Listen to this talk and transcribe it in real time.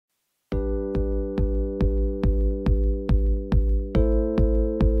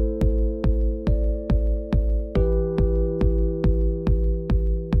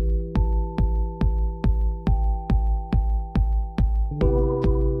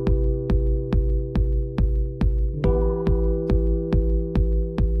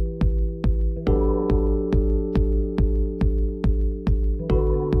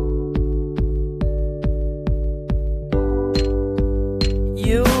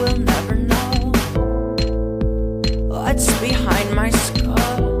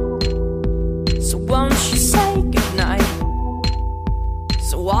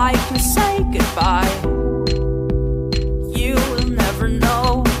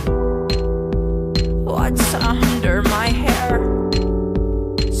what's under my hair.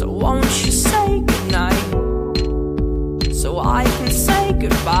 So won't you say goodnight, so I can say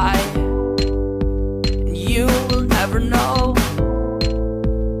goodbye, and you will never know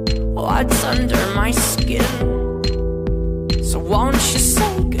what's under my skin. So won't you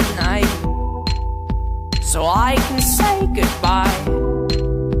say goodnight, so I can say goodbye,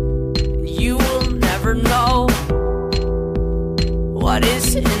 and you will never know what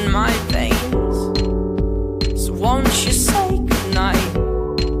is in my veins. So won't you say goodnight,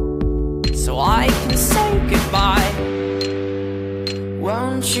 so I can say goodbye.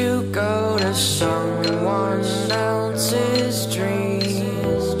 Won't you go to someone else's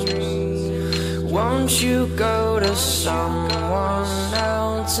dreams? Won't you go to someone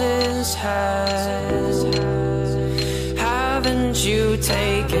else's head? Haven't you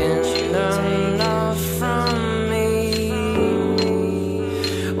taken enough from me?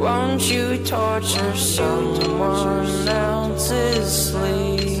 Won't you torture someone else's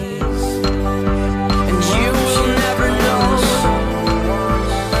sleep? And you will never know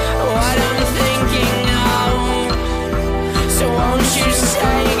what I'm thinking of. So won't you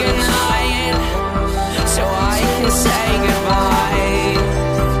say goodnight, so I can say goodbye,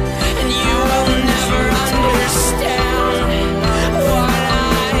 and you will never understand what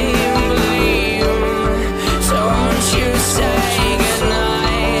I believe. So won't you say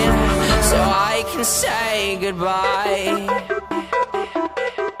goodnight, so I can say goodbye.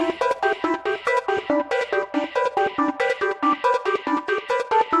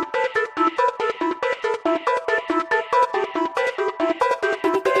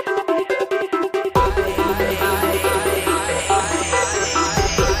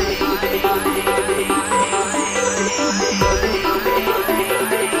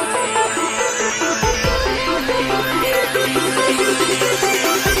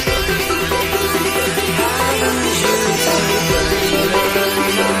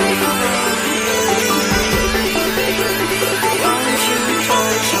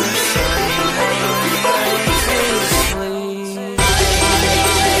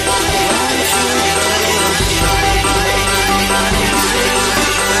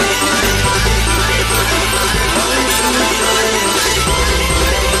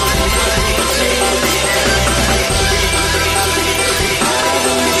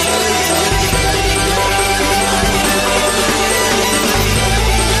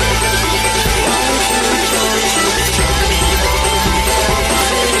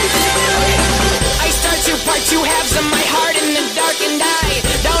 Two halves of my heart in the dark, and I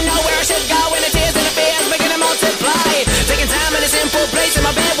don't know where I should go.